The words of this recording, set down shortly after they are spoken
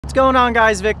What's going on,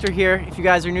 guys? Victor here. If you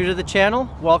guys are new to the channel,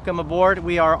 welcome aboard.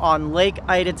 We are on Lake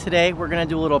Ida today. We're gonna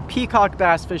do a little peacock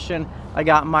bass fishing. I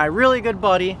got my really good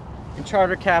buddy and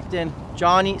charter captain,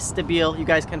 Johhny Stabile. You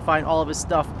guys can find all of his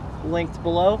stuff linked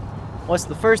below. What's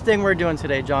the first thing we're doing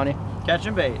today, Johhny?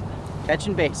 Catching bait.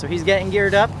 Catching bait. So he's getting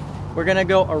geared up. We're gonna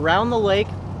go around the lake.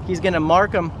 He's gonna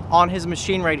mark them on his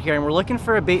machine right here, and we're looking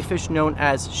for a bait fish known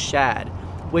as shad,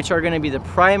 which are gonna be the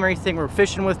primary thing we're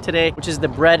fishing with today, which is the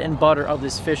bread and butter of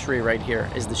this fishery right here,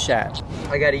 is the shad.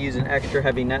 I gotta use an extra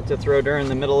heavy net to throw during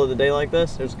the middle of the day like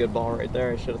this. There's a good ball right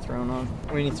there I should have thrown on.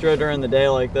 When you throw during the day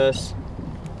like this,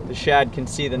 the shad can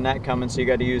see the net coming, so you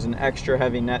gotta use an extra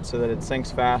heavy net so that it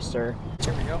sinks faster.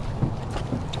 Here we go.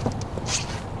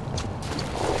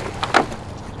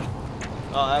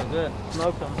 Oh, that was it.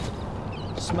 Smoked them.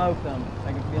 Smoked them.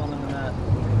 I can feel them in the net.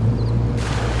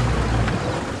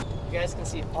 You guys can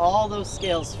see all those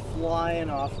scales flying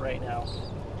off right now.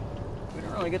 We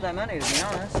didn't really get that many, to be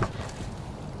honest.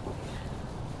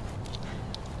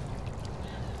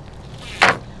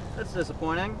 That's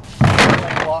disappointing.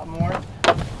 Like a lot more.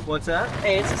 What's that?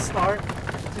 Hey, it's a start.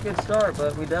 It's a good start,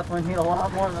 but we definitely need a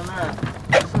lot more than that.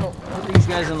 So, put these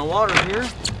guys in the water here.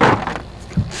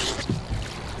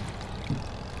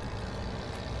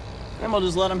 And we'll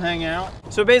just let them hang out.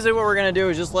 So basically what we're gonna do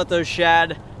is just let those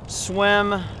shad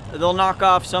swim. They'll knock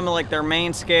off some of like their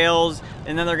main scales,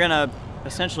 and then they're gonna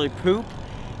essentially poop,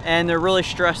 and they're really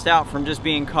stressed out from just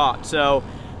being caught. So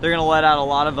they're gonna let out a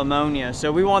lot of ammonia.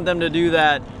 So we want them to do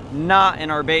that not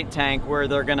in our bait tank where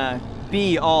they're gonna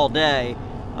be all day.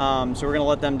 So we're gonna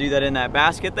let them do that in that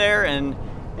basket there, and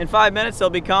in 5 minutes they'll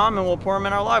be calm and we'll pour them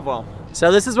in our live well.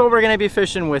 So this is what we're gonna be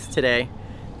fishing with today,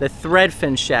 the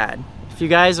threadfin shad. If you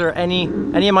guys are any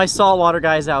of my saltwater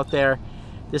guys out there,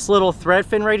 this little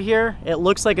threadfin right here, it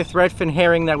looks like a threadfin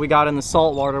herring that we got in the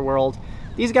saltwater world.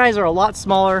 These guys are a lot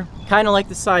smaller, kind of like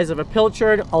the size of a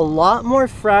pilchard, a lot more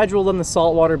fragile than the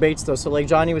saltwater baits though. So like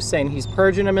Johhny was saying, he's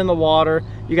purging them in the water.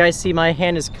 You guys see my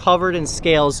hand is covered in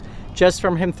scales just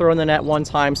from him throwing the net one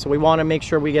time. So we want to make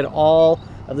sure we get all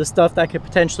of the stuff that could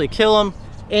potentially kill them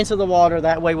into the water.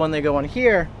 That way when they go in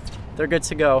here, they're good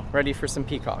to go, ready for some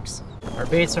peacocks. Our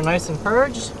baits are nice and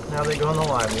purged. Now they go in the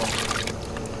live well.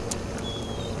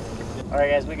 All right,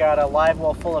 guys, we got a live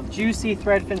well full of juicy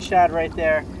threadfin shad right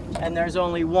there. And there's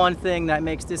only one thing that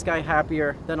makes this guy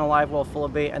happier than a live well full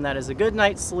of bait, and that is a good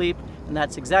night's sleep. And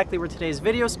that's exactly where today's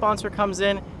video sponsor comes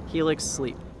in, Helix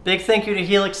Sleep. Big thank you to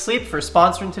Helix Sleep for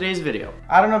sponsoring today's video.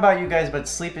 I don't know about you guys, but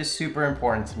sleep is super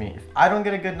important to me. If I don't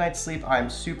get a good night's sleep,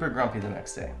 I'm super grumpy the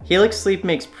next day. Helix Sleep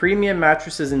makes premium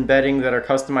mattresses and bedding that are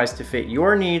customized to fit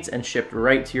your needs and shipped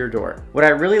right to your door. What I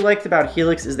really liked about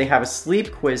Helix is they have a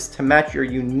sleep quiz to match your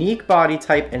unique body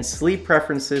type and sleep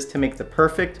preferences to make the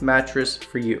perfect mattress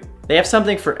for you. They have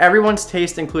something for everyone's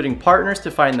taste, including partners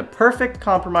to find the perfect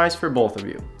compromise for both of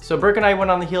you. So Brooke and I went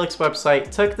on the Helix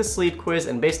website, took the sleep quiz,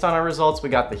 and based on our results, we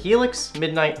got the Helix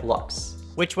Midnight Luxe,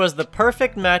 which was the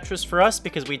perfect mattress for us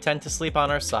because we tend to sleep on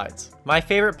our sides. My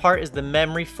favorite part is the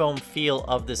memory foam feel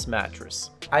of this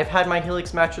mattress. I've had my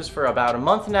Helix mattress for about a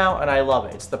month now, and I love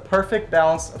it. It's the perfect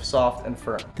balance of soft and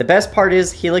firm. The best part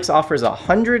is Helix offers a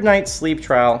 100-night sleep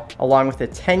trial along with a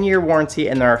 10-year warranty,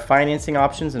 and there are financing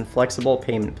options and flexible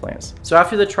payment plans. So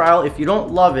after the trial, if you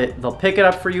don't love it, they'll pick it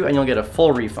up for you and you'll get a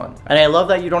full refund. And I love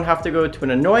that you don't have to go to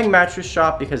an annoying mattress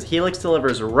shop because Helix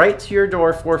delivers right to your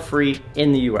door for free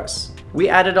in the US. We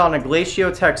added on a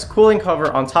Glaciotex cooling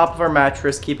cover on top of our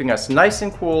mattress, keeping us nice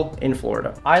and cool in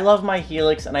Florida. I love my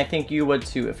Helix, and I think you would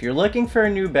too. If you're looking for a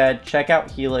new bed, check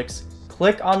out Helix.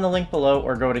 Click on the link below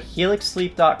or go to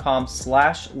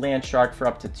helixsleep.com/landshark for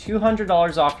up to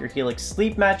 $200 off your Helix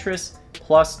sleep mattress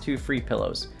plus 2 free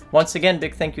pillows. Once again,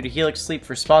 big thank you to Helix Sleep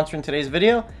for sponsoring today's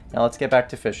video. Now let's get back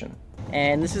to fishing.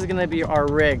 And this is gonna be our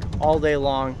rig all day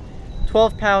long.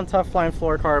 12-pound tough line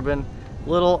fluorocarbon.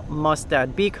 Little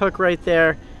mustad beak hook right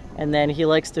there, and then he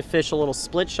likes to fish a little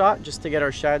split shot just to get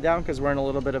our shad down because we're in a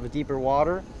little bit of a deeper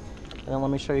water. And then let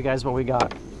me show you guys what we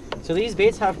got. So these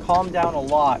baits have calmed down a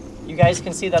lot. You guys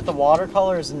can see that the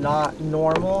watercolor is not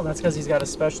normal. That's because he's got a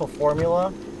special formula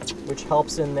which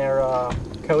helps in their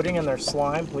coating and their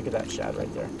slime. Look at that shad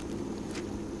right there.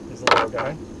 There's a little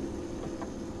guy.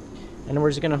 And we're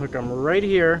just gonna hook him right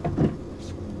here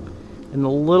in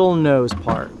the little nose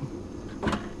part.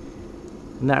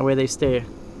 And that way they stay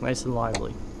nice and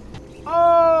lively.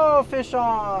 Oh, fish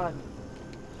on!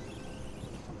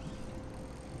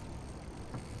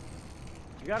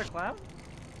 You got a clown?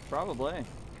 Probably.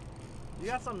 You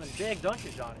got something big, don't you,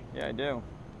 Johhny? Yeah, I do.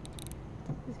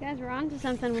 These guys are onto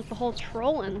something with the whole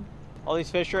trolling. All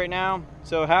these fish right now,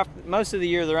 so most of the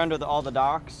year they're under all the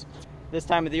docks. this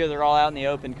time of the year they're all out in the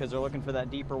open because they're looking for that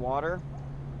deeper water.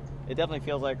 It definitely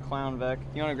feels like clown, Vic.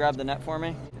 You want to grab the net for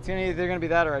me? It's either gonna be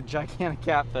that or a gigantic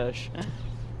catfish.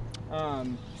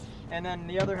 And then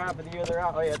the other half of the year they're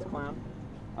out. Oh yeah, it's a clown.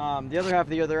 The other half of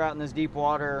the year they're out in this deep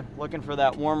water looking for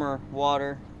that warmer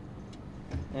water.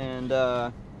 And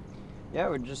yeah,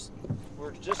 we're just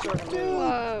starting to.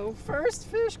 Whoa! First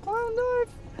fish clown knife.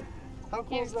 How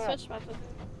cool is that? Switch method.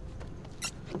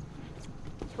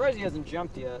 Surprised he hasn't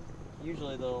jumped yet.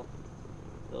 Usually they'll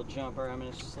jump. All right, I'm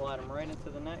gonna slide them right into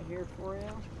the net here for you.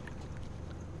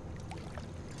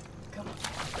 Come on.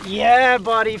 Yeah,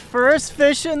 buddy. First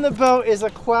fish in the boat is a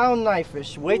clown knife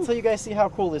fish. Wait till you guys see how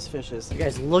cool this fish is. You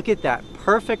guys, look at that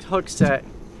perfect hook set.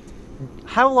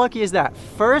 How lucky is that?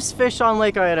 First fish on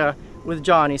Lake Ida with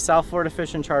Johhny, South Florida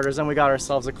Fishing Charters, and we got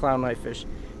ourselves a clown knife fish.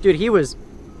 Dude, he was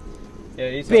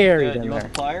he's buried in you there.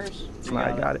 Want the pliers?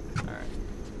 I got it. All right.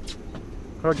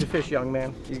 How'd you fish, young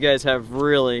man? These guys have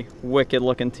really wicked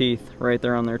looking teeth right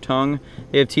there on their tongue.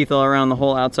 They have teeth all around the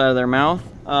whole outside of their mouth.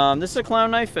 This is a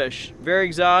clown knife fish. Very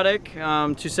exotic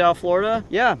to South Florida.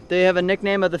 Yeah, they have a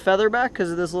nickname of the featherback because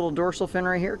of this little dorsal fin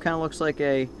right here. Kind of looks like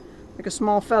a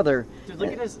small feather. Dude,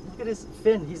 look at his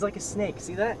fin. He's like a snake.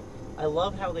 See that? I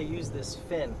love how they use this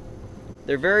fin.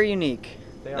 They're very unique.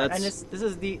 They are. And this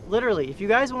is literally, if you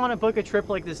guys want to book a trip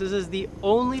like this is the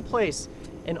only place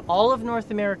in all of North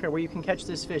America where you can catch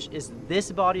this fish is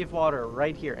this body of water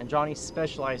right here, and Johhny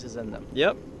specializes in them.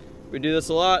 Yep, we do this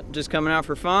a lot, just coming out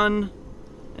for fun,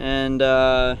 and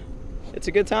it's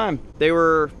a good time. They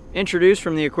were introduced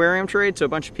from the aquarium trade, so a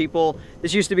bunch of people,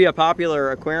 this used to be a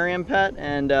popular aquarium pet,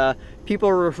 and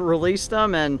people released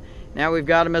them, and now we've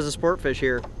got them as a sport fish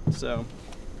here. So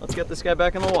let's get this guy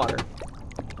back in the water.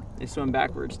 They swim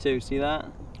backwards too, see that?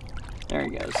 There he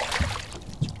goes.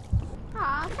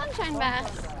 Aw, sunshine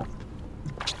bass.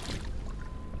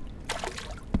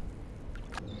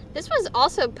 This was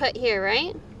also put here,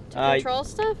 right? To control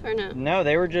stuff, or no? No,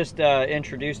 they were just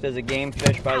introduced as a game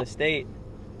fish by the state.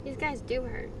 These guys do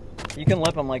hurt. You can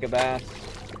lip them like a bass.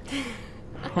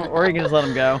 Or you can just let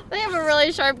them go. They have a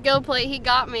really sharp gill plate. He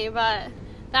got me, but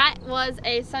that was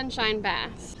a sunshine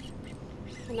bass.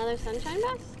 Another sunshine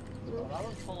bass?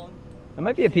 That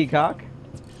might be a peacock.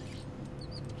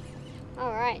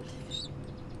 All right.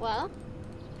 Well,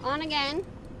 on again.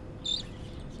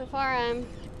 So far, I'm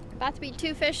about to be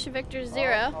 2 fish to Victor's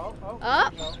 0.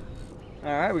 All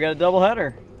right, we got a double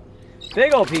header.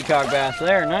 Big old peacock bass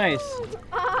there, nice.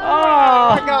 Oh,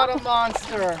 I got a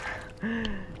monster.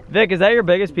 Vic, is that your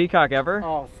biggest peacock ever?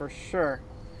 Oh, for sure.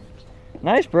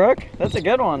 Nice, Brooke. That's a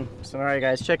good one. So, all right,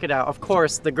 guys, check it out. Of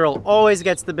course, the girl always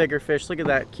gets the bigger fish. Look at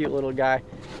that cute little guy.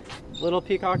 Little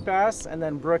peacock bass, and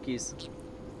then brookies.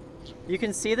 You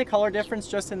can see the color difference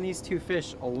just in these 2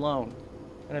 fish alone.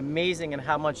 And amazing in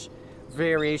how much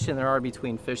variation there are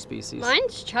between fish species.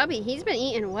 Mine's chubby. He's been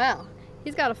eating well.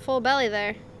 He's got a full belly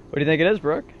there. What do you think it is,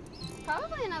 Brooke?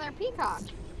 Probably another peacock.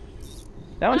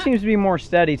 That one seems to be more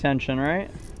steady tension, right?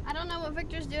 I don't know what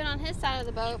Victor's doing on his side of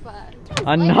the boat, but...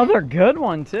 Another good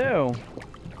one, too.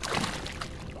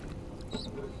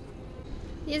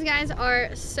 These guys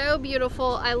are so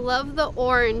beautiful. I love the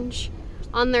orange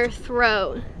on their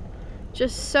throat.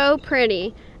 Just so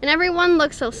pretty. And everyone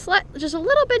looks just a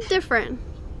little bit different.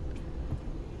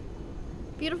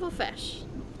 Beautiful fish.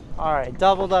 All right,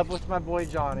 doubled up with my boy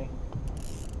Johhny.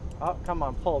 Oh, come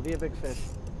on, pull, be a big fish.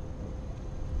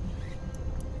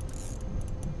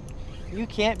 You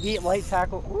can't beat light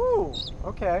tackle. Ooh,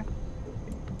 okay.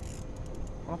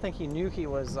 I don't think he knew he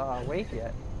was awake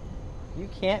yet. You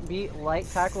can't beat light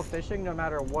tackle fishing no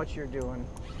matter what you're doing.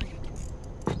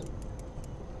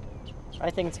 I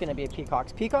think it's gonna be a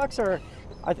peacocks. Peacocks are,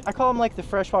 I call them like the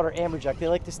freshwater amberjack. They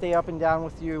like to stay up and down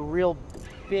with you, real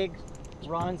big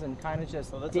runs and kind of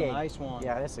just that's dig. A nice one.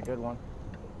 Yeah, that's a good one.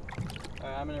 All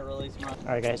right, I'm gonna release mine.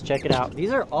 All right, guys, check it out.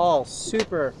 These are all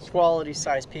super quality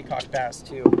size peacock bass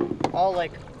too. All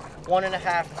like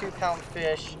 1.5, 2 pound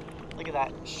fish. Look at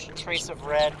that trace of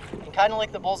red. And kind of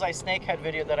like the bullseye snakehead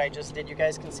video that I just did. You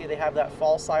guys can see they have that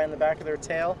false eye in the back of their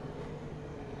tail.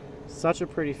 Such a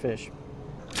pretty fish.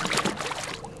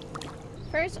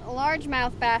 First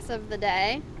largemouth bass of the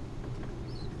day.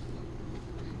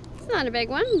 It's not a big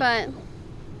one, but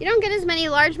you don't get as many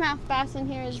largemouth bass in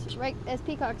here as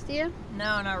peacocks, do you?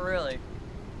 No, not really.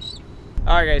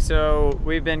 All right, guys, so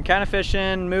we've been kind of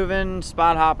fishing, moving,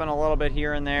 spot hopping a little bit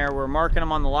here and there. We're marking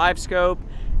them on the live scope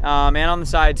and on the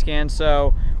side scan,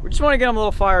 so we just want to get them a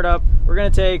little fired up. We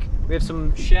have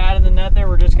some shad in the net there.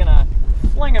 We're just gonna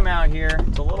fling them out here.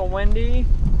 It's a little windy,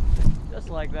 just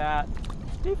like that.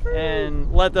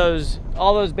 and let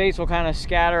all those baits will kind of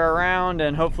scatter around,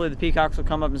 and hopefully the peacocks will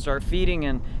come up and start feeding,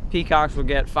 and peacocks will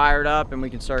get fired up and we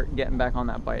can start getting back on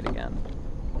that bite again.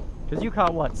 Because you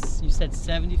caught what? You said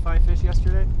 75 fish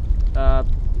yesterday?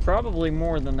 Probably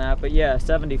more than that, but yeah,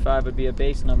 75 would be a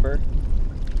base number.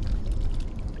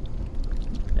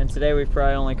 And today we've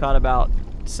probably only caught about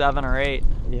 7 or 8.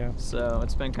 Yeah. So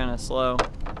it's been kind of slow,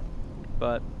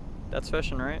 but that's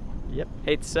fishing, right? Yep.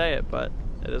 Hate to say it, but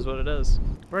it is what it is.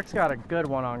 Rick's got a good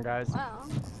one on, guys. Well,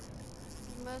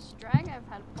 the most drag I've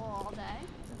had pull all day.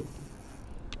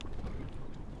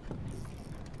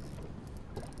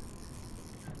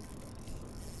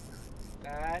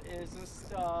 That is a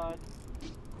stud.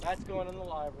 That's going in the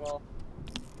live well.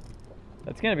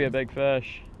 That's gonna be a big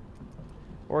fish.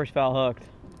 Or he's foul hooked.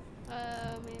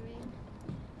 Maybe.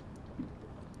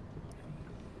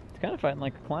 It's kind of fighting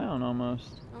like a clown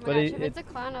almost. Oh my but gosh, if it's a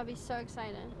clown, I'll be so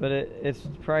excited. But it's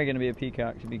probably gonna be a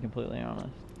peacock, to be completely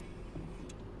honest.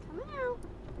 Come on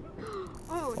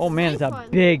out. Oh man, it's a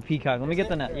big peacock. Let me get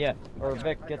the net, yeah. Or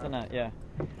Vic, get the net, yeah.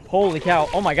 Holy cow!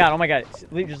 Oh my god! Oh my god!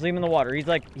 Just leave him in the water. He's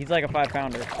like a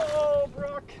 5-pounder. Oh,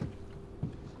 Brooke!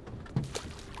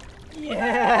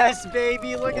 Yes,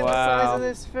 baby! Look at the size of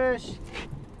this fish.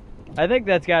 I think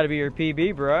that's got to be your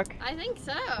PB, Brooke. I think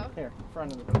so. Here,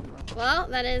 front of the boat. Well,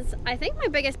 that is, I think, my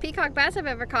biggest peacock bass I've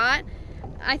ever caught.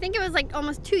 I think it was like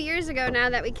almost 2 years ago now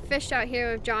that we fished out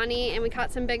here with Johhny and we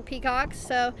caught some big peacocks.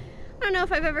 So I don't know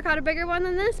if I've ever caught a bigger one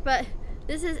than this, but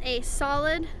this is a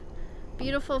solid,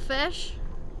 beautiful fish.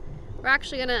 We're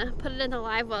actually gonna put it in the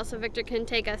live well so Victor can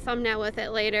take a thumbnail with it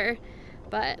later.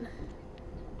 But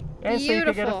and so you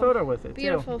can get a photo with it,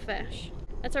 beautiful fish.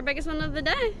 That's our biggest one of the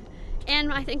day.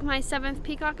 And I think my 7th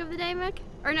peacock of the day, Vic.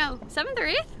 Or no, 7th or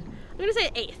 8th? I'm gonna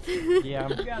say 8th.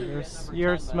 Yeah,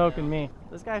 you're smoking me.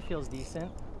 This guy feels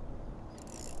decent.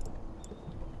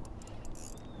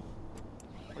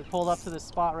 We pulled up to this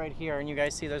spot right here, and you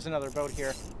guys see there's another boat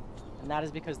here. And that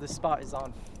is because this spot is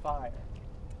on fire.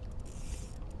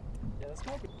 Yeah, that's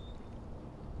smoking.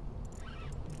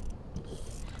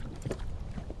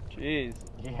 Jeez.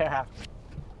 Yeah.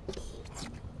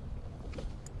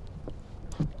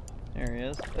 There he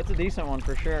is. That's a decent one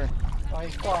for sure. Oh,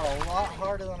 he fought a lot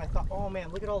harder than I thought. Oh man,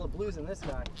 look at all the blues in this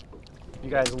guy. You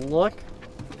guys look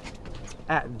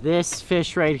at this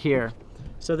fish right here.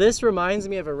 So this reminds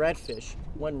me of a redfish.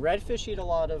 When redfish eat a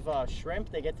lot of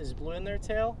shrimp, they get this blue in their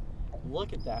tail.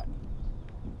 Look at that.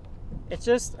 It's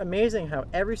just amazing how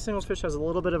every single fish has a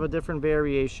little bit of a different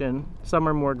variation. Some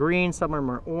are more green, some are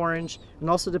more orange, and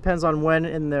also depends on when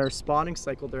in their spawning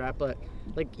cycle they're at. But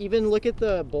like, even look at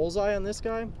the bullseye on this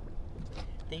guy.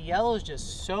 The yellow is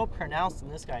just so pronounced in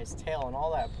this guy's tail and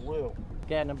all that blue.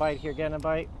 Getting a bite here, getting a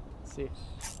bite. Let's see.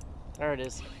 There it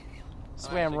is.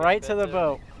 Swam right to the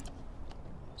boat.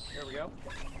 Here we go.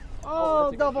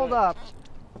 Oh, doubled up.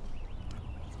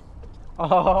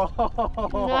 Oh,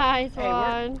 nice hey,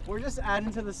 one. We're just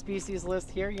adding to the species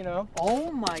list here, you know.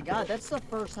 Oh my god, that's the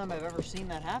first time I've ever seen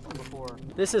that happen before.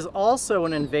 This is also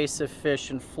an invasive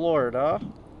fish in Florida.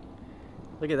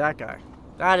 Look at that guy.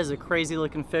 That is a crazy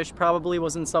looking fish. Probably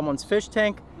was in someone's fish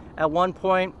tank at one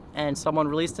point and someone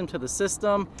released him to the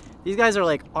system. These guys are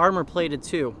like armor plated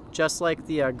too, just like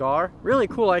the gar. Really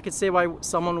cool. I could say why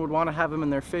someone would want to have them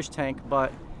in their fish tank,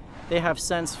 but they have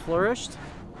since flourished.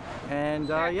 And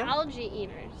They're yeah. algae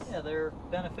eaters. Yeah, they're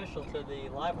beneficial to the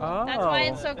live one. Oh. That's why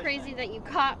it's so crazy that you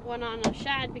caught one on a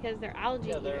shad, because they're algae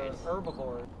Yeah, they're eaters.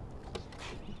 herbivores.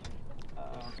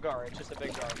 Gar, it's just a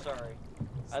big gar, sorry.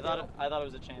 I thought it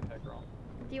was a chain pickerel.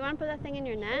 Do you want to put that thing in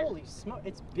your net? Holy smoke,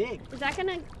 it's big. Is that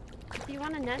gonna, do you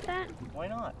want to net that? Why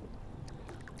not?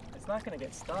 It's not gonna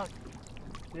get stuck.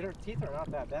 Dude, her teeth are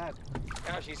not that bad.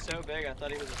 Gosh, he's so big, I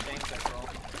thought he was a chain pickerel.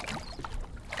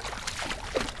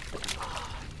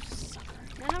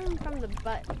 Net him from the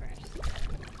butt first.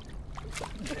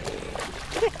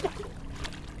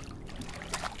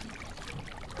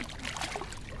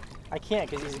 I can't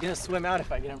because he's gonna swim out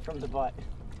if I get him from the butt.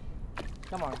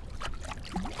 Come on.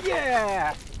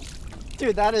 Yeah!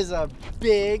 Dude, that is a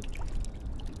big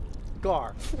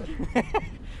gar.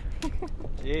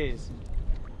 Jeez.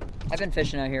 I've been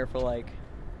fishing out here for like,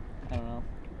 I don't know,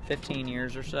 15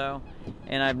 years or so,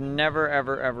 and I've never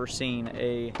ever seen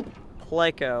a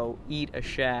pleco eat a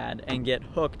shad and get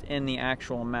hooked in the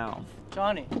actual mouth.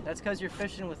 Johhny, that's because you're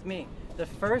fishing with me. The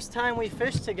first time we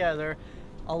fished together,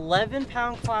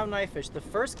 11-pound clown knifefish. The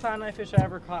first clown knifefish I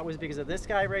ever caught was because of this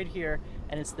guy right here,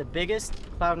 and it's the biggest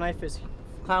clown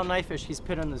knifefish he's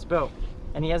put on this boat.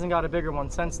 And he hasn't got a bigger one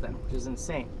since then, which is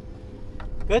insane.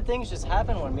 Good things just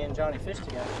happen when me and Johhny fish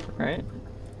together. Right?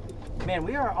 Man,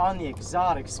 we are on the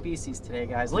exotic species today,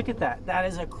 guys. Look at that. That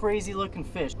is a crazy looking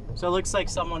fish. So it looks like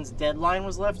someone's deadline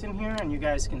was left in here, and you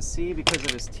guys can see because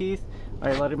of his teeth. All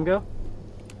right, let him go.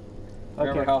 Okay.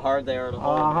 Remember how hard they are to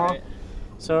hold, right?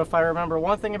 So if I remember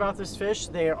one thing about this fish,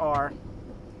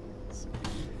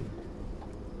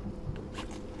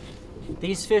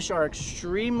 these fish are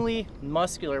extremely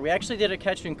muscular. We actually did a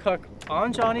catch and cook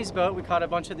on Johhny's boat. We caught a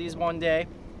bunch of these one day.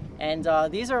 And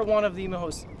these are one of the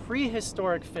most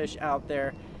prehistoric fish out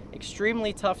there.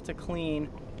 Extremely tough to clean.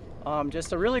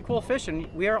 Just a really cool fish,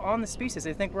 and we are on the species.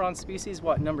 I think we're on species,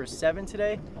 what, number 7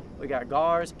 today? We got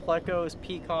gars, plecos,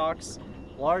 peacocks,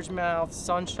 largemouth,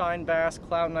 sunshine bass,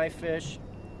 clown knifefish.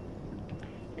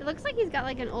 It looks like he's got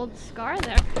like an old scar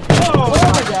there. Oh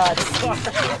my God!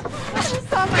 I just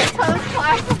saw my toes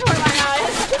flash before my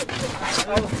eyes.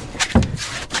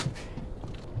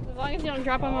 As long as you don't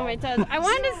drop them on my toes. I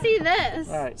wanted to see this.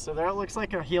 All right, so there it looks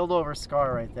like a healed over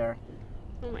scar right there.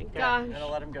 Oh my gosh. Yeah, I'm gonna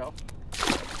let him go.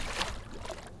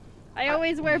 I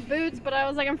always wear boots, but I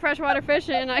was like, I'm freshwater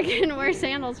fishing. I can wear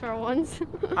sandals for once.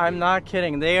 I'm not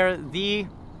kidding. They are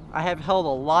I have held a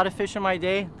lot of fish in my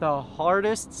day. The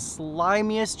hardest,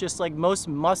 slimiest, just like most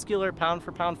muscular pound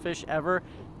for pound fish ever.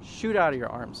 Shoot out of your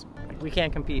arms. We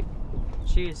can't compete.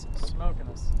 She's smoking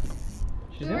us.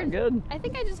 She's doing good. I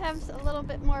think I just have a little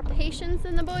bit more patience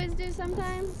than the boys do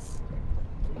sometimes.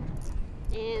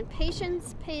 And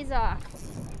patience pays off.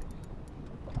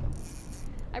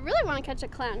 I really want to catch a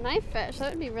clown knifefish.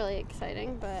 That would be really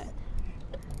exciting, but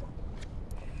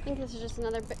I think this is just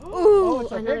another big. Ooh,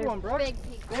 it's a big one, bro. Big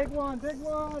peacock. Big one, big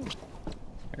one.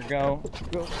 There we go.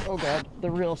 Oh God,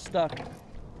 the reel's stuck.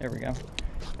 There we go.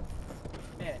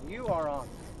 Man, you are on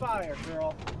fire,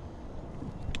 girl.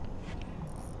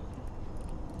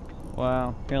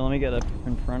 Wow. Here, let me get up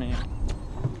in front of you.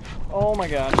 Oh my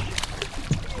gosh.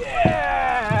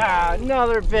 Yeah!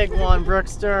 Another big one,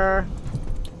 Brookster.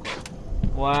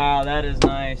 Wow, that is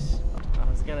nice. I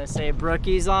was gonna say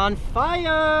Brookie's on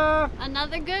fire.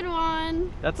 Another good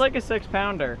one. That's like a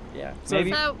 6-pounder. Yeah.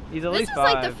 Maybe So he's at least this is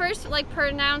 5. like the first like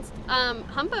pronounced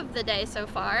hump of the day so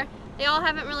far. They all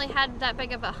haven't really had that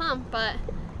big of a hump, but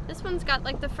this one's got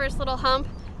like the first little hump,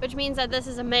 which means that this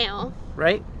is a male.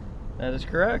 Right? That is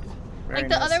correct. Very Like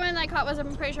the nice. other one that I caught was,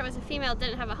 I'm pretty sure it was a female,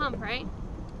 didn't have a hump, right?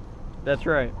 That's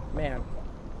right. Man,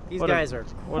 these guys are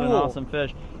cool. What an awesome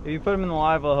fish. If you put him in the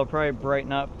live well, he'll probably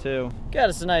brighten up too. Got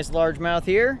us a nice largemouth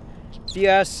here. If you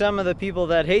ask some of the people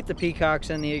that hate the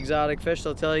peacocks and the exotic fish,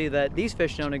 they'll tell you that these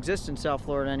fish don't exist in South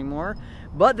Florida anymore,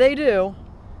 but they do.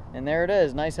 And there it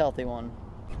is, nice healthy one.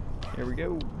 Here we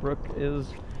go, Brooke is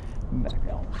back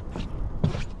out.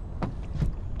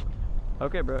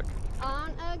 Okay, Brooke.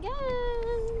 On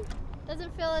again.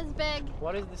 Doesn't feel as big.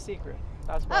 What is the secret?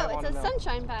 That's what I Oh, want it's to a know.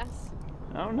 sunshine bass.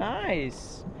 Oh,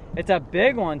 nice. It's a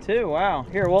big one too, wow.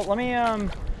 Here, well, let me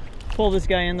pull this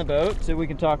guy in the boat so we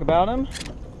can talk about him.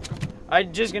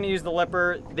 I'm just gonna use the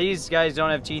lipper. These guys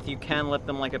don't have teeth. You can lip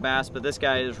them like a bass, but this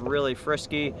guy is really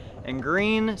frisky and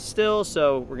green still,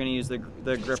 so we're gonna use the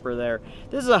gripper there.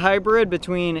 This is a hybrid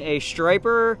between a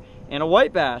striper and a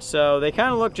white bass. So they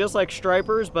kind of look just like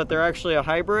stripers, but they're actually a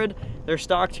hybrid. They're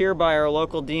stocked here by our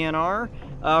local DNR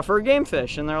for a game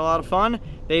fish, and they're a lot of fun.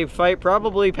 They fight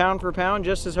probably pound for pound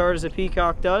just as hard as a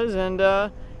peacock does, and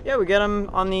yeah, we get them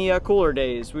on the cooler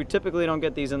days. We typically don't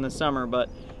get these in the summer, but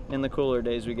in the cooler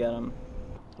days we get them.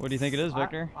 What do you think it is,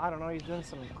 Victor? I don't know. He's doing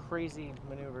some crazy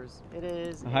maneuvers. It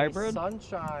is a hybrid?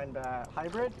 Sunshine bass.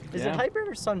 Hybrid? Is Yeah. it hybrid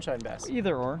or sunshine bass?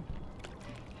 Either or.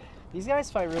 These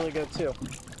guys fight really good too.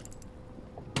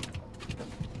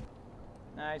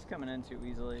 Nah, he's coming in too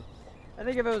easily. I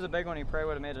think if it was a big one, he probably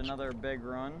would have made another big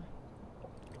run.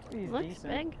 He's Looks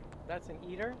decent. big. That's an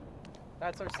eater.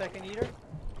 That's our second eater.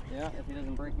 Yeah, if he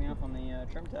doesn't break me off on the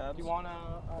trim tabs. You want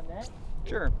a net?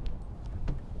 Sure.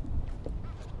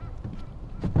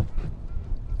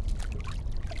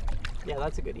 Yeah,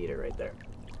 that's a good eater right there.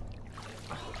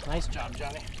 Nice job,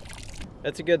 Johhny.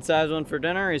 That's a good size one for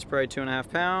dinner. He's probably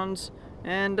 2.5 pounds.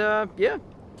 And yeah,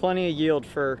 plenty of yield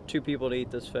for 2 people to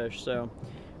eat this fish, so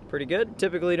pretty good.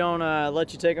 Typically don't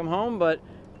let you take them home, but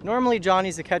normally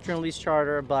Johhny's a catch and release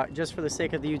charter, but just for the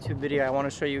sake of the YouTube video, I want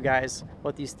to show you guys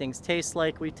what these things taste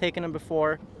like. We've taken them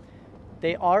before.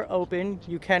 They are open.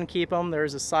 You can keep them.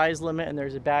 There's a size limit and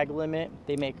there's a bag limit.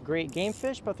 They make great game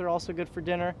fish, but they're also good for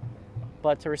dinner.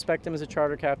 But to respect him as a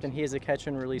charter captain, he is a catch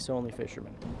and release only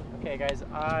fisherman. Okay guys,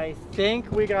 I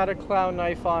think we got a clown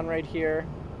knife on right here.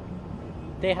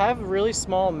 They have really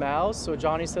small mouths, so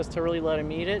Johhny says to really let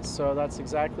him eat it, so that's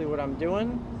exactly what I'm doing.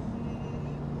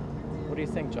 What do you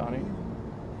think, Johhny?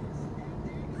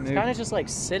 It's kind of just like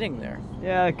sitting there.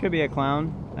 yeah, it could be a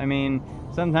clown. I mean,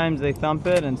 sometimes they thump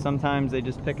it and sometimes they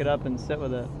just pick it up and sit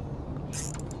with it.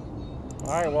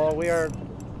 All right, well, we are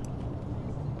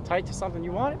tight to something.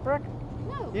 You want it, Brooke?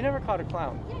 No. You never caught a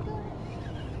clown. Yeah, go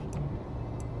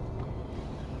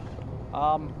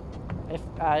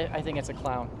ahead. I think it's a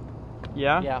clown.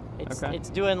 Yeah? Yeah, it's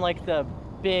doing like the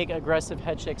big aggressive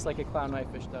head shakes like a clown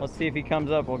knifefish does. Let's see if he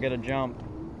comes up, we'll get a jump.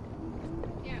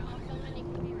 Here, I'll film it. You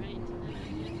can be right into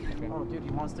that. Okay. Oh, dude,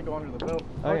 he wants to go under the boat.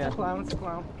 Oh, It's yeah. a clown, it's a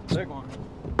clown. Big one.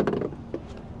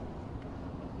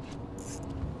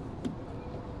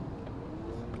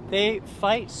 They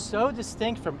fight so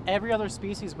distinct from every other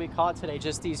species we caught today,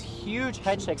 just these huge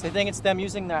head shakes. I think it's them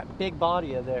using that big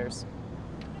body of theirs.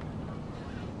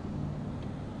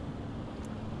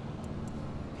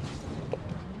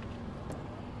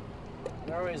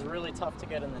 They're always really tough to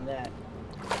get in the net.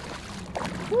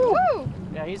 Woo!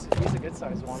 Yeah, he's a good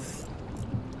sized one.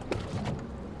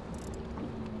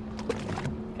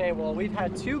 Okay, well, we've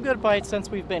had 2 good bites since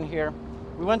we've been here.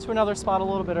 We went to another spot a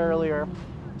little bit earlier,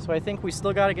 so I think we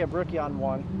still got to get Brookie on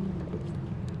one.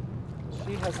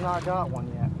 She has not got one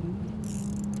yet.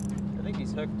 I think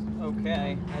he's hooked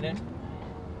okay. It's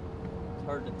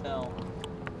hard to tell.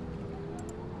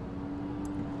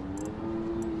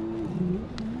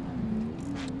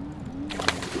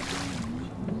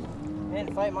 He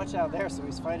didn't fight much out there, so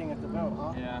he's fighting at the boat,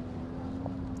 huh? Yeah.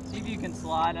 See if you can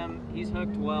slide him. He's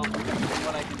hooked well from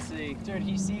what I can see. Dude,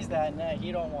 he sees that net.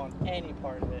 He don't want any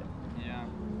part of it. Yeah.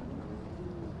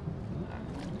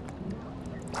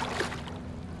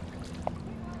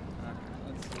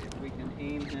 Let's see if we can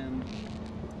aim him.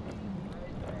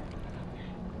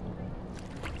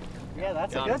 Yeah,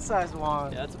 that's Got a him. good sized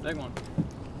one. Yeah, that's a big one.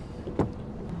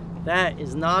 That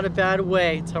is not a bad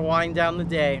way to wind down the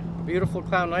day. Beautiful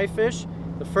clown knifefish.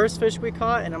 The first fish we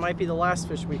caught, and it might be the last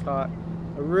fish we caught.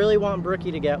 I really want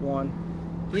Brookie to get one.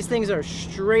 These things are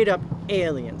straight up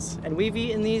aliens, and we've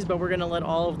eaten these, but we're gonna let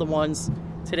all of the ones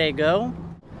today go.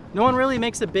 No one really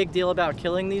makes a big deal about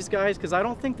killing these guys because I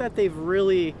don't think that they're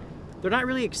not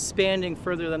really expanding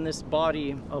further than this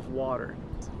body of water.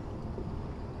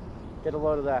 Get a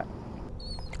load of that.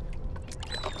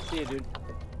 See you, dude.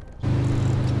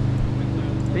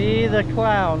 Be the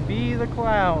clown, be the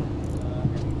clown.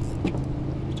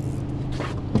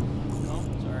 Oh,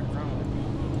 sorry, wrong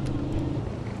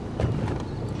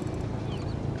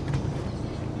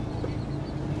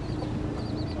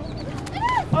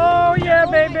Oh, Oh yeah,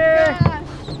 baby! gosh.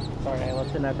 Sorry, I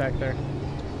left the net back there.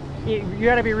 You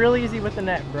gotta be real easy with the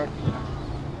net, Brooke.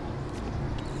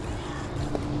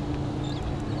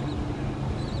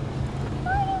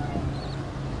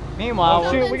 Meanwhile,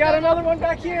 Oh shoot, we got another one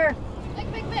back here.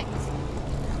 Big.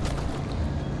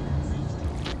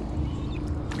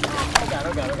 Oh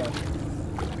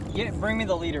god. bring me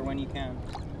the leader when you can.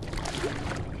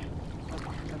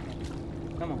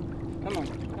 Come on.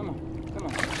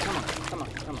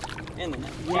 In the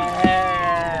net.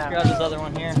 Yeah! Let's grab this other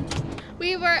one here.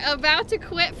 We were about to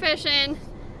quit fishing,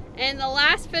 and the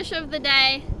last fish of the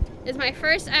day is my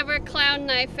first ever clown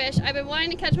knife fish. I've been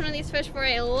wanting to catch one of these fish for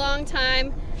a long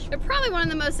time. They're probably one of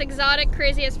the most exotic,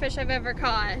 craziest fish I've ever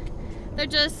caught. They're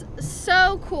just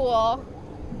so cool,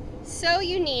 so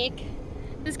unique.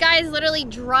 This guy is literally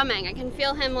drumming. I can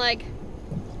feel him like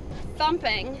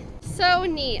thumping. So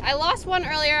neat. I lost one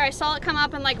earlier. I saw it come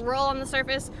up and like roll on the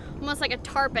surface, almost like a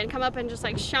tarpon, come up and just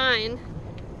like shine.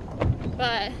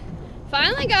 But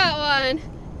finally got one.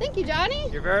 Thank you,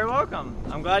 Johhny. You're very welcome.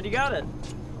 I'm glad you got it.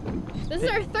 This is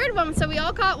our third one, so we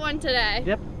all caught one today.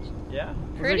 Yep. Yeah.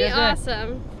 Pretty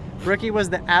awesome. Brookie was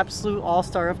the absolute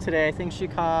all-star of today. I think she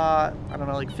caught, I don't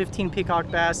know, like 15 peacock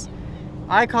bass.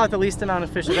 I caught the least amount of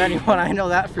fish of anyone, I know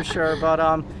that for sure,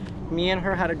 but me and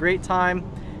her had a great time.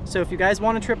 So if you guys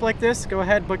want a trip like this, go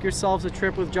ahead, book yourselves a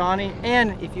trip with Johhny.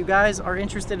 And if you guys are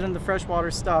interested in the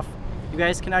freshwater stuff, you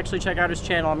guys can actually check out his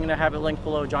channel. I'm gonna have it linked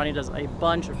below. Johhny does a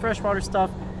bunch of freshwater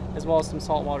stuff as well as some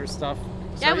saltwater stuff.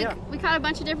 So, yeah, we caught a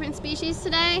bunch of different species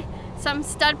today. Some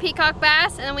stud peacock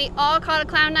bass, and then we all caught a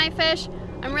clown knife fish.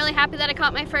 I'm really happy that I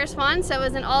caught my first one, so it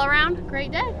was an all-around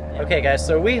great day. Okay guys,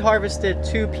 so we harvested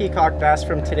 2 peacock bass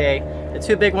from today. The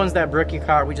 2 big ones that Brookie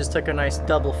caught, we just took a nice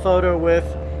double photo with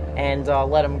and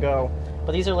let them go.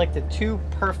 But these are like the 2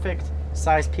 perfect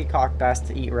size peacock bass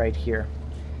to eat right here.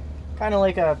 Kind of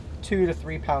like a 2 to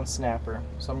 3 pound snapper.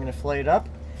 So I'm gonna fillet it up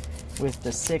with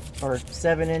the 6 or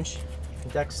 7-inch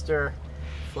Dexter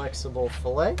flexible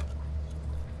fillet,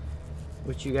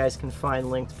 which you guys can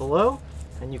find linked below.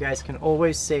 And you guys can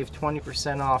always save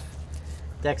 20% off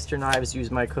Dexter knives.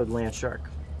 Use my code LANDSHARK.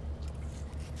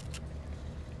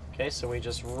 Okay, so we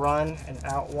just run and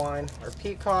outline our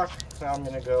peacock. Now I'm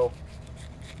gonna go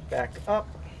back up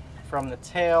from the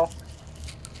tail.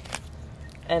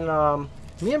 And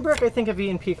me and Brooke, I think, have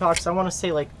eaten peacocks, I want to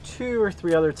say like 2 or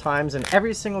 3 other times, and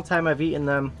every single time I've eaten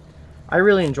them, I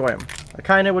really enjoy them. I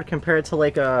kind of would compare it to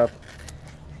like the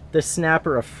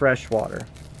snapper of freshwater.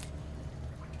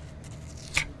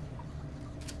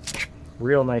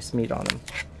 Real nice meat on them.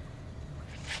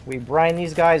 We brine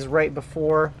these guys right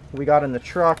before we got in the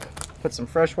truck. Put some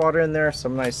fresh water in there,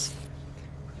 some nice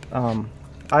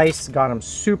ice. Got them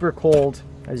super cold.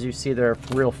 As you see, they're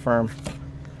real firm.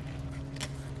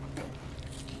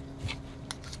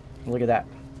 Look at that.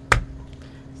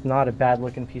 It's not a bad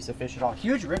looking piece of fish at all.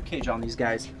 Huge rib cage on these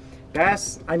guys.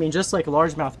 Bass, I mean, just like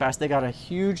largemouth bass, they got a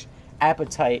huge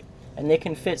appetite and they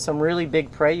can fit some really big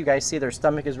prey. You guys see their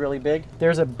stomach is really big.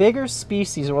 There's a bigger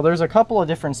species, well, there's a couple of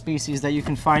different species that you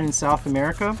can find in South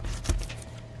America.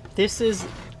 This is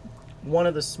one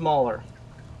of the smaller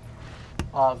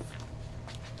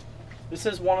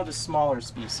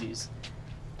species.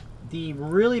 The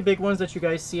really big ones that you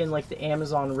guys see in like the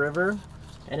Amazon River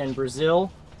and in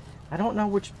Brazil, I don't know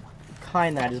which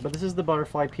kind that is, but this is the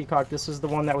butterfly peacock. This is the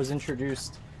one that was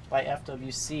introduced by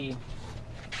FWC.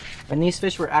 And these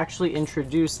fish were actually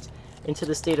introduced into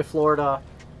the state of Florida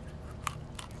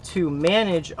to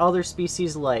manage other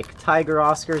species like tiger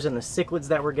oscars and the cichlids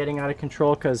that were getting out of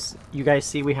control, because you guys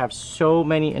see we have so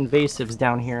many invasives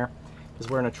down here because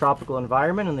we're in a tropical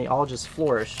environment and they all just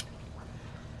flourish.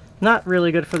 Not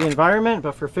really good for the environment,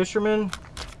 but for fishermen,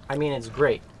 I mean, it's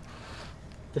great.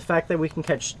 The fact that we can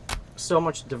catch so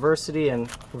much diversity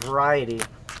and variety,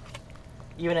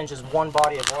 even in just one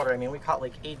body of water. I mean, we caught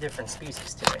like 8 different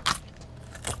species today.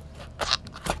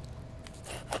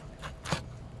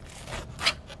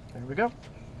 There we go.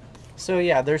 So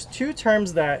yeah, there's 2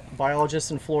 terms that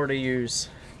biologists in Florida use.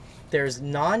 There's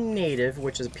non-native,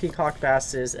 which is peacock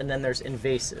basses, and then there's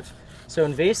invasive. So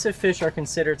invasive fish are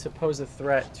considered to pose a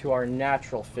threat to our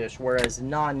natural fish, whereas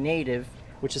non-native,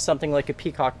 which is something like a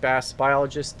peacock bass,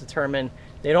 biologists determine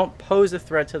they don't pose a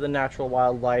threat to the natural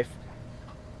wildlife.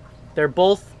 They're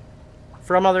both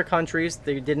from other countries.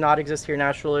 They did not exist here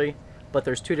naturally, but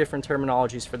there's 2 different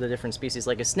terminologies for the different species.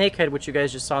 Like a snakehead, which you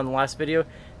guys just saw in the last video,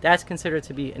 that's considered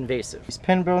to be invasive. These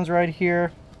pin bones right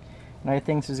here, and I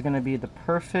think this is going to be the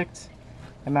perfect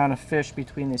amount of fish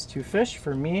between these 2 fish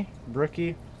for me,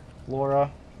 Brookie,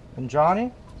 Laura, and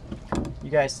Johhny.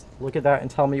 You guys look at that and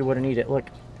tell me you wouldn't eat it. Look,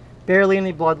 barely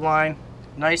any bloodline,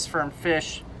 nice firm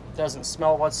fish, doesn't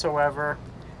smell whatsoever,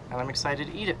 and I'm excited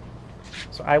to eat it.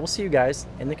 So I will see you guys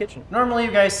in the kitchen. Normally,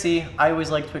 you guys see, I always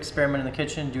like to experiment in the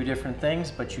kitchen, do different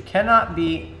things, but you cannot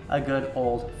beat a good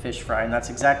old fish fry, and that's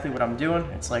exactly what I'm doing.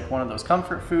 It's like one of those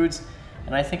comfort foods,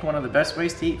 and I think one of the best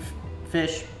ways to eat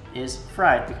fish is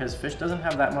fried, because fish doesn't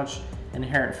have that much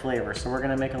inherent flavor. So we're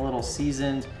gonna make a little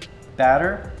seasoned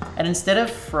batter, and instead of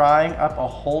frying up a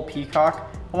whole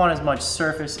peacock, I want as much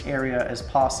surface area as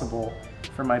possible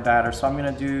for my batter. So I'm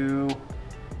gonna do,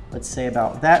 let's say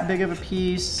about that big of a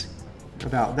piece,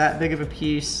 about that big of a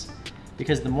piece,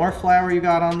 because the more flour you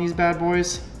got on these bad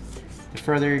boys, the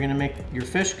further you're gonna make your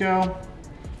fish go,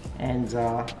 and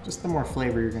just the more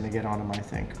flavor you're gonna get on them, I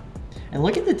think. And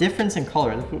look at the difference in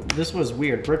color. This was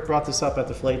weird. Brooke brought this up at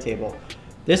the fillet table.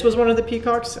 This was one of the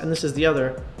peacocks, and this is the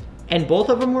other. And both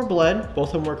of them were bled.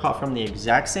 Both of them were caught from the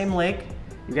exact same lake.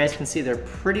 You guys can see they're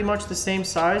pretty much the same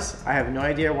size. I have no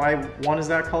idea why one is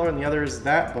that color and the other is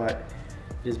that, but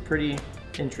it is pretty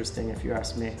interesting if you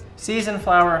ask me. Seasoned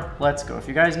flour, let's go. If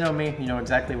you guys know me, you know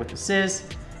exactly what this is,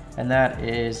 and that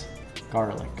is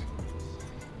garlic.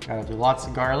 Gotta do lots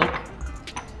of garlic.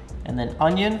 And then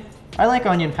onion. I like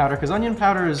onion powder because onion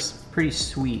powder is pretty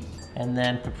sweet. And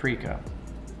then paprika.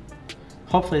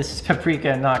 Hopefully this is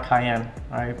paprika and not cayenne.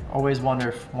 I always wonder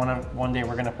if one day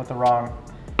we're gonna put the wrong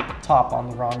top on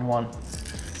the wrong one.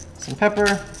 Some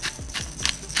pepper.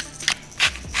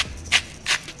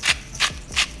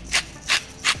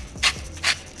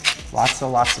 Lots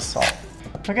of salt.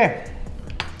 Okay,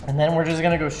 and then we're just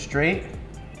gonna go straight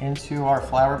into our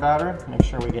flour batter. Make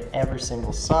sure we get every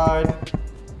single side.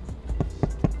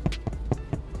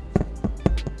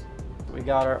 We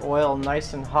got our oil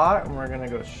nice and hot, and we're gonna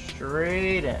go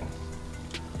straight in.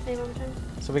 Say one more time.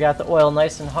 So we got the oil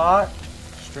nice and hot,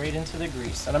 straight into the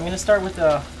grease. And I'm gonna start with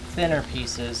the thinner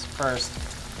pieces first,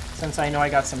 since I know I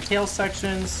got some tail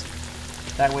sections.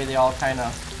 That way they all kind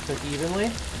of cook evenly.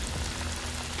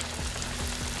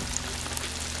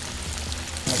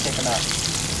 I'm gonna take them out.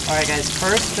 All right guys,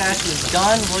 first batch is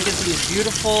done. Look at these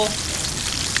beautiful,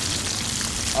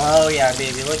 oh yeah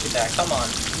baby, look at that, come on.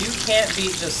 You can't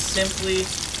beat just simply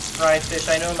fried fish.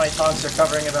 I know my tongs are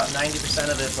covering about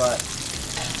 90% of it, but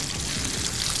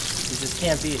you just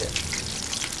can't beat it.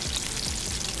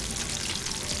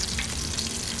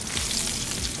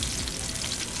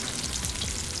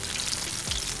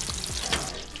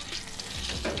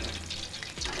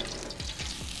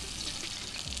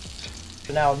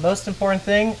 So now, most important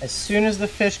thing, as soon as the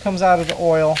fish comes out of the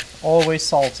oil, always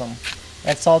salt them.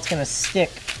 That salt's gonna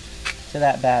stick to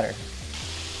that batter.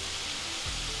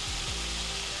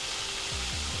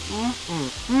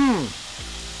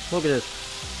 Look at this.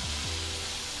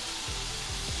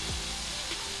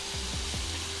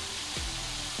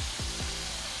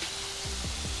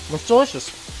 It's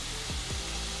delicious.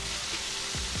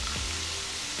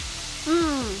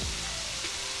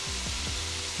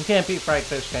 You can't beat fried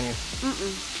fish, can you?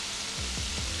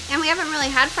 And we haven't really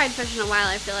had fried fish in a while,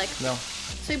 I feel like. No.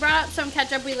 So we brought out some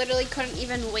ketchup. We literally couldn't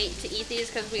even wait to eat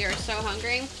these because we are so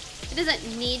hungry. It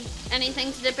doesn't need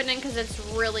anything to dip it in because it's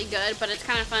really good, but it's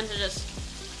kind of fun to just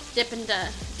dip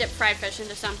fried fish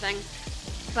into something.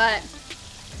 But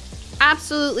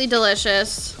absolutely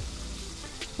delicious.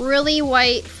 Really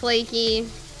white, flaky.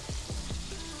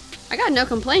 I got no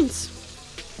complaints.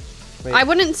 Wait. I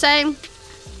wouldn't say...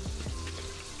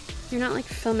 You're not like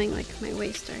filming like my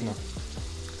waist, are you? No.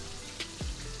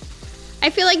 I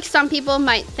feel like some people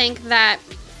might think that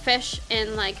fish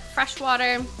in like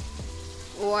freshwater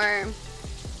or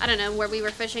I don't know where we were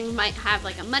fishing might have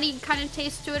like a muddy kind of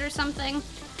taste to it or something,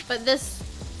 but this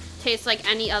tastes like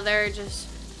any other just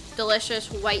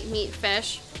delicious white meat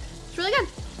fish. It's really good.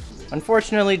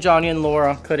 Unfortunately, Johhny and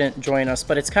Laura couldn't join us,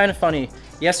 but it's kind of funny.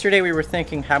 Yesterday we were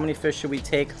thinking, how many fish should we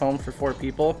take home for 4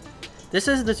 people? This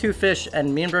is the 2 fish,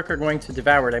 and me and Brooke are going to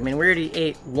devour it. I mean, we already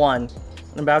ate 1.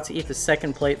 I'm about to eat the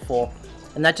 2nd plate full.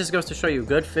 And that just goes to show you,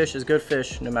 good fish is good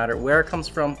fish, no matter where it comes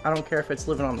from. I don't care if it's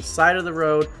living on the side of the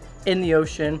road, in the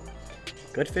ocean.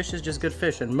 Good fish is just good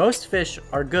fish, and most fish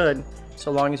are good so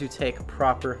long as you take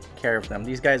proper care of them.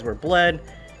 These guys were bled.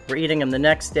 We're eating them the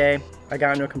next day. I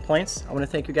got no complaints. I want to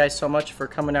thank you guys so much for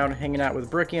coming out and hanging out with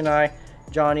Brookie and I,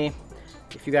 Johhny.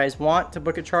 If you guys want to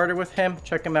book a charter with him,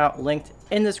 check him out, linked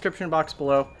in the description box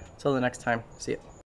below. Till the next time, see ya.